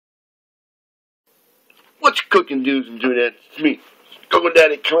What you cooking, dudes and dudettes? It's me, Go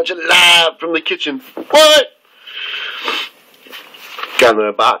Daddy, coming to you live from the kitchen. What? Got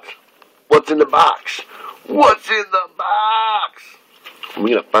another box. What's in the box? What's in the box? We're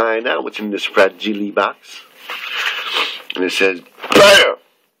gonna find out what's in this fragile box. And it says, BAM!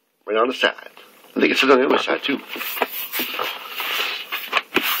 Right on the side. I think it says on the other side too.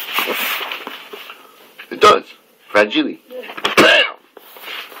 It does. Fragile. BAM!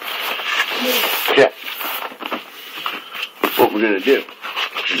 Yeah. What we're gonna do,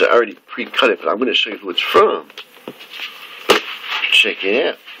 because I already pre-cut it, but I'm gonna show you who it's from. Check it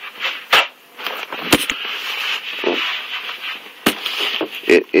out.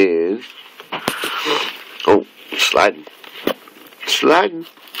 It is. Oh, it's sliding. Sliding.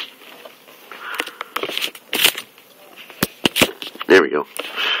 There we go.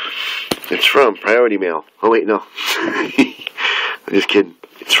 It's from Priority Mail. Oh wait, no. I'm just kidding.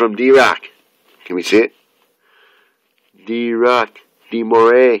 It's from D-Rock. Can we see it? D-Rock.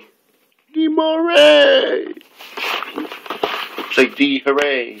 D-Moray. D-Moray. It's like D,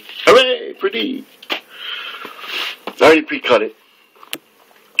 hooray. Hooray for D. I already pre-cut it.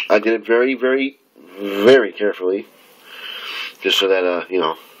 I did it very, very, very carefully. Just so that, you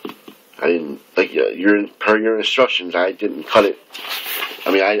know, I didn't, like, per your instructions, I didn't cut it.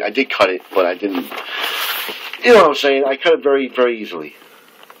 I mean, I did cut it, but I didn't, you know what I'm saying? I cut it very, very easily.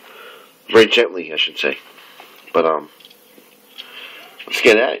 Very gently, I should say. But, let's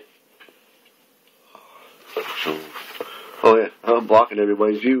get at it. So, oh yeah, I'm blocking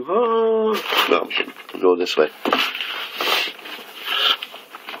everybody's view. Oh. No, I'm kidding. I'll go this way.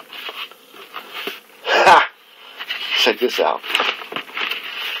 Ha! Check this out.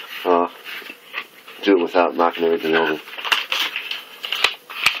 Do it without knocking everything over.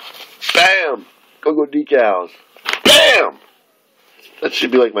 Bam! Go decals. Bam! That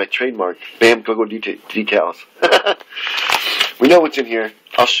should be like my trademark. Bam, go decals. We know what's in here.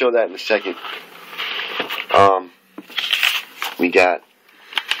 I'll show that in a second. We got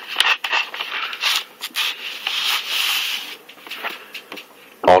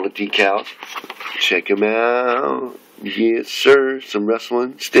all the decals. Check them out. Yes, sir. Some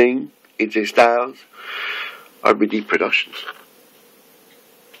wrestling. Sting. AJ Styles. RBD Productions.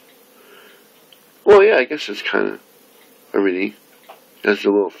 Well, yeah, I guess it's kind of RBD. That's a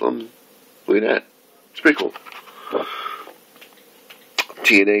little thumb. Look at that. It's pretty cool.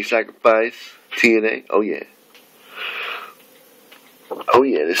 TNA Sacrifice. TNA. Oh, yeah. Oh,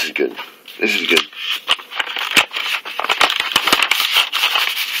 yeah. This is good. This is good.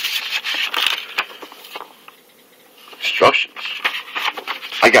 Instructions.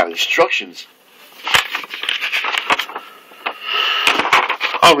 I got instructions.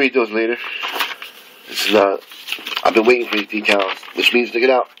 I'll read those later. This is I've been waiting for these decals, which means, look it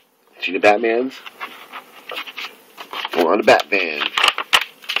out. See the Batmans? Go on the Batman.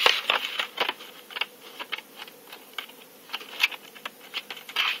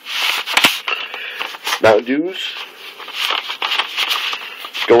 Mountain Dews.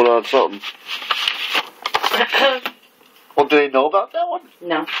 Going on something. Well, do they know about that one?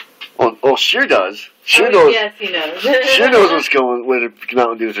 No. Well, sure does. Sure knows. Yes, he knows. Sure knows what's going, where the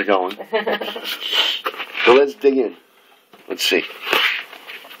Mountain Dews are going. So let's dig in. Let's see.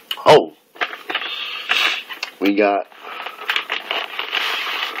 Oh, we got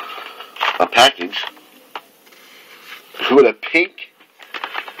a package with a pink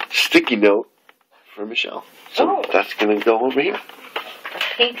sticky note for Michelle. So that's gonna go over here. A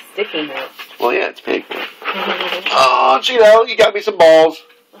pink sticky note. Well, yeah, it's pink. Oh, Gino, you got me some balls.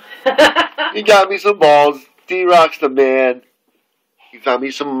 You got me some balls. D-Rock's the man. You got me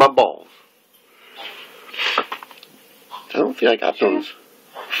some of my balls. I don't think I got those.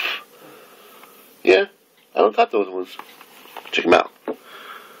 Yeah, I don't got those ones. Check them out.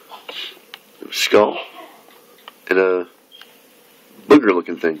 A skull and a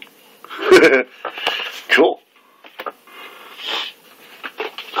booger-looking thing. Cool.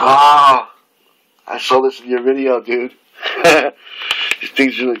 Ah, I saw this in your video, dude. These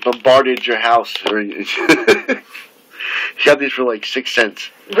things are like bombarded your house. You got these for like 6 cents.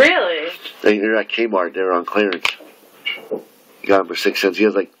 Really? They're at Kmart. They're on clearance. You got them for 6 cents. He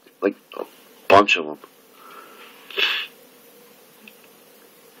has like a bunch of them.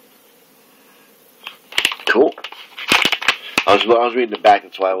 Cool. I was reading the back.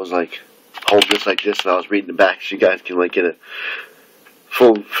 That's why I was like, hold this like this, and I was reading the back so you guys can like get a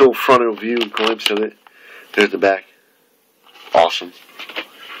full frontal view glimpse of it. There's the back. Awesome.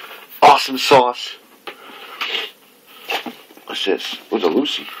 Awesome sauce. What's this? What's a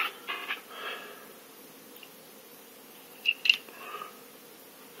Lucy?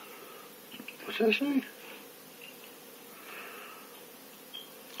 What's that say?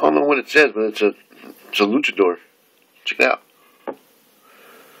 what it says, but it's a luchador. Check it out.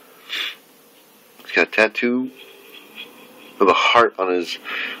 He's got a tattoo with a heart on his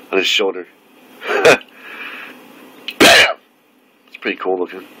shoulder. Bam! It's pretty cool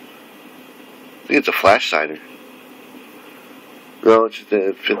looking. I think it's a flash cider. No, it's just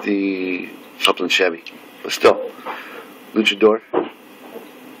a 50 something Chevy, but still, luchador.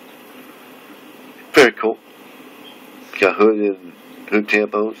 Very cool. Got hood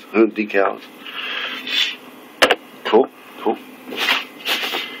tampons, hood decals. Cool.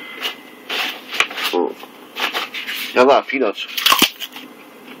 Oh. Got a lot of peanuts.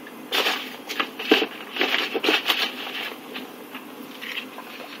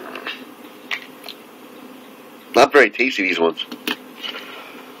 Not very tasty, these ones.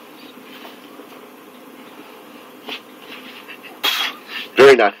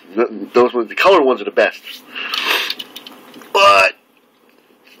 Very not. Those ones, the colored ones are the best. But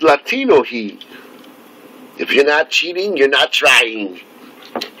Latino heat. If you're not cheating, you're not trying.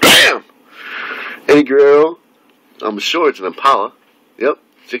 Bam! Hey girl, I'm sure it's an Impala. Yep,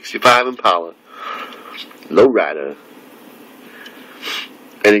 65 Impala. Lowrider.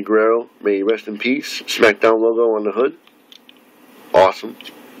 Eddie Guerrero, may he rest in peace. SmackDown logo on the hood. Awesome.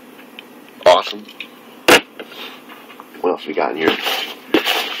 Awesome. What else we got in here?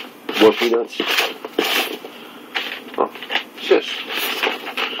 More peanuts. Oh, what's this?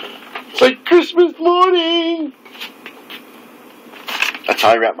 It's like Christmas morning! That's how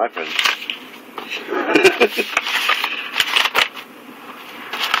I wrap my presents.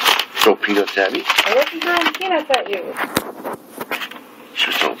 Throw peanuts at me. I wasn't throwing peanuts at you. She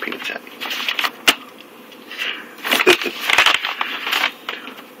was throwing peanuts at me.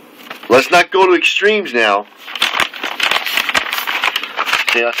 Let's not go to extremes now.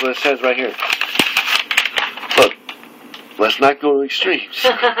 See, that's what it says right here. Look, let's not go to extremes.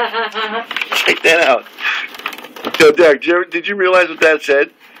 Check that out. So, Derek, did you realize what that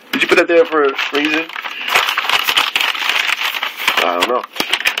said? Did you put that there for a reason? I don't know.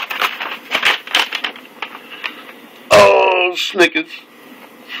 Oh, Snickers.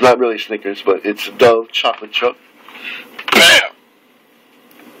 Not really Snickers, but it's a Dove chocolate chip. Bam!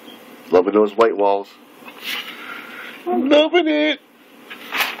 Loving those white walls. Loving it.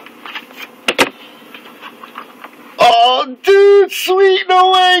 Oh, dude, sweet,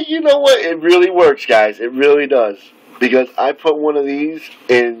 no way. You know what? It really works, guys. It really does. Because I put one of these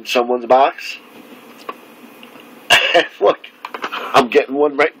in someone's box. And look, I'm getting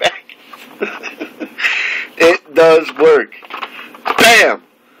one right back. It does work. Bam!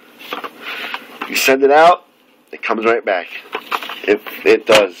 You send it out, it comes right back. It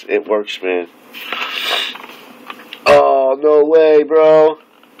does. It works, man. Oh, no way, bro.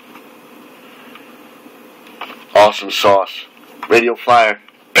 Awesome sauce. Radio flyer.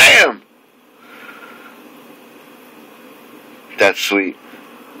 Bam! That's sweet.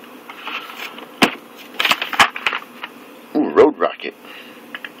 Ooh, Road Rocket.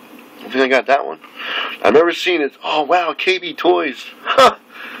 I think I got that one. I've never seen it. Oh, wow, KB Toys. Huh.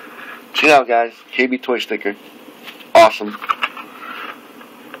 Check it out, guys. KB Toy sticker. Awesome.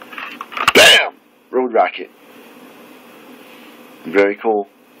 Bam! Road Rocket. Very cool.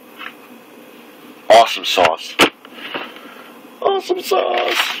 Awesome sauce. Awesome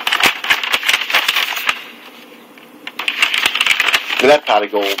sauce. Look at that pot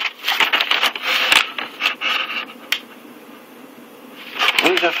of gold.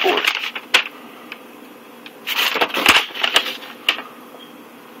 What is that for?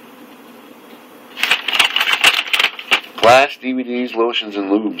 Glass, DVDs, lotions,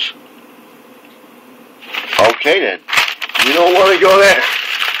 and lubes. Okay then. You don't want to go there.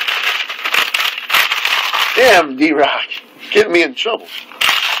 Damn, D-Rock. Getting me in trouble.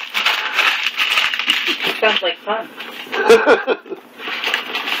 Sounds like fun.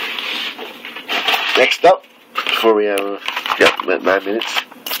 Next up, before we have, 9 minutes.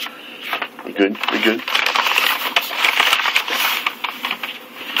 We good?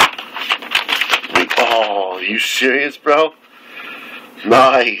 Oh, are you serious, bro?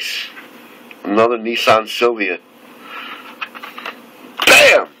 Nice. Another Nissan Silvia.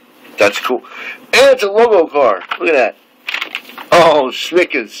 Bam! That's cool. And it's a logo car. Look at that. Oh,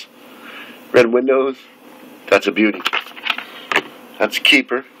 Snickers. Red windows. That's a beauty. That's a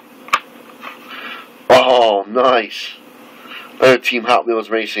keeper. Oh, nice. Another Team Hot Wheels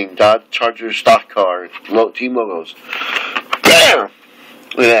Racing Dodge Charger stock car. Team logos. Bam!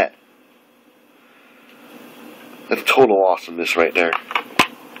 Look at that. That's total awesomeness right there.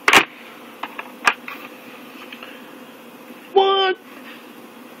 What?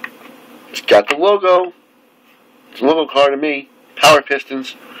 It's got the logo. It's a logo car to me. Power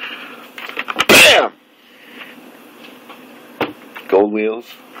pistons. Gold wheels.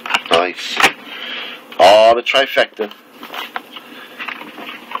 Nice. Oh, the trifecta.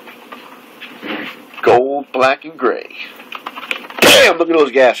 Gold, black, and gray. Damn, look at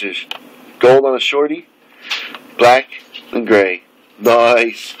those gassers. Gold on a shorty, black, and gray.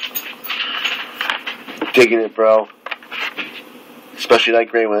 Nice. Digging it, bro. Especially that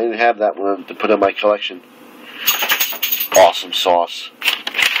gray one. I didn't have that one to put in my collection. Awesome sauce.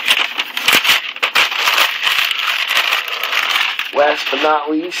 Last but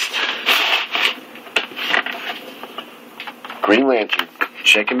not least, Green Lantern.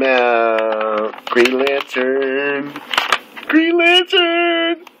 Check him out. Green Lantern. Green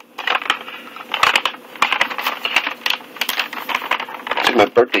Lantern. It's like my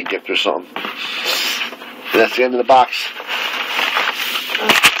birthday gift or something. And that's the end of the box.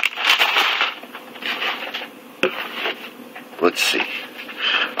 Let's see.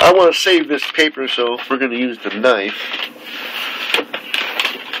 I want to save this paper, so we're going to use the knife.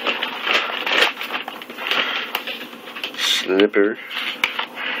 Snipper.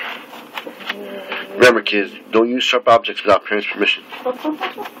 Remember, kids, don't use sharp objects without parents' permission.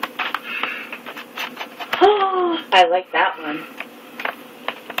 I like that one.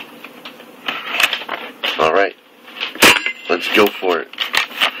 Alright. Let's go for it.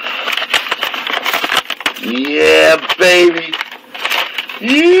 Yeah, baby!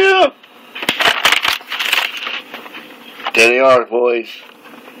 Yeah! There they are, boys.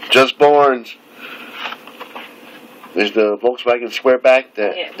 Just born. There's the Volkswagen Squareback,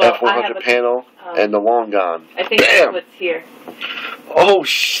 the F100 panel, and the Long Gone. I think Bam! that's what's here. Oh,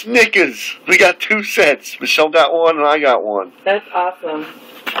 Snickers! We got 2 sets. Michelle got one and I got one. That's awesome.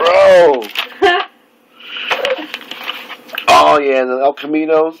 Bro! Oh, yeah, and the El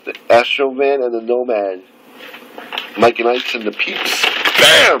Caminos, the Astro Van, and the Nomad. Mike and Ike's and the Peeps.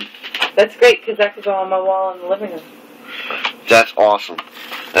 Bam! That's great, because that could go on my wall in the living room. That's awesome.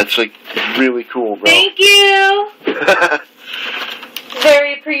 That's, like, really cool, bro. Thank you!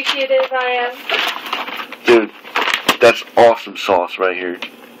 Very appreciative I am. Dude, that's awesome sauce right here.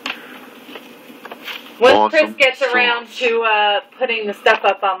 Once Awesome Chris gets sauce. around to putting the stuff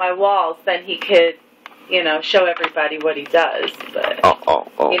up on my walls, then he could, you know, show everybody what he does. But,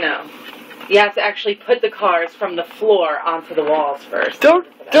 you know, you have to actually put the cars from the floor onto the walls first. Don't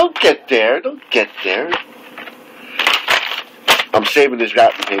get there. Don't get there. I'm saving this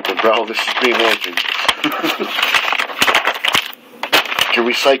wrapping paper, bro. This is Green Lantern. Can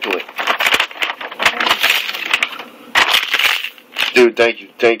recycle it. Dude,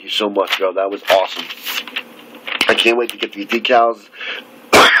 thank you so much, bro. That was awesome. I can't wait to get these decals.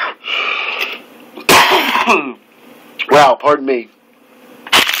 Wow, pardon me.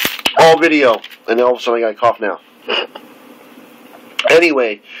 All video, and then all of a sudden I got a cough now.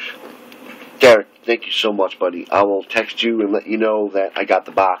 Anyway, Derek, thank you so much, buddy. I will text you and let you know that I got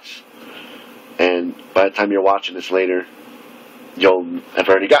the box. And by the time you're watching this later, you'll have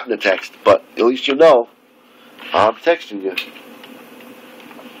already gotten the text. But at least you'll know I'm texting you.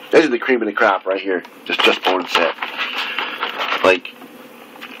 This is the cream of the crop right here. Just born set. Like,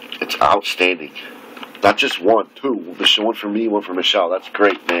 it's outstanding. Not just one, 2. There's one for me, one for Michelle. That's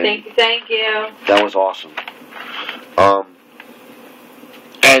great, man. Thank you. That was awesome.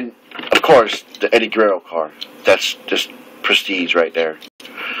 And, of course, the Eddie Guerrero car. That's just prestige right there.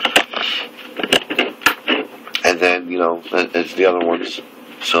 And then, you know, there's the other ones.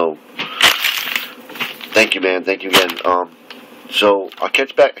 So, thank you, man. Thank you again. So, I'll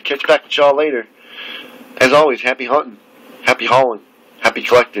catch back with y'all later. As always, happy hunting, happy hauling, happy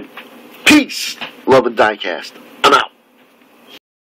collecting. Peace! Love and Diecast. I'm out.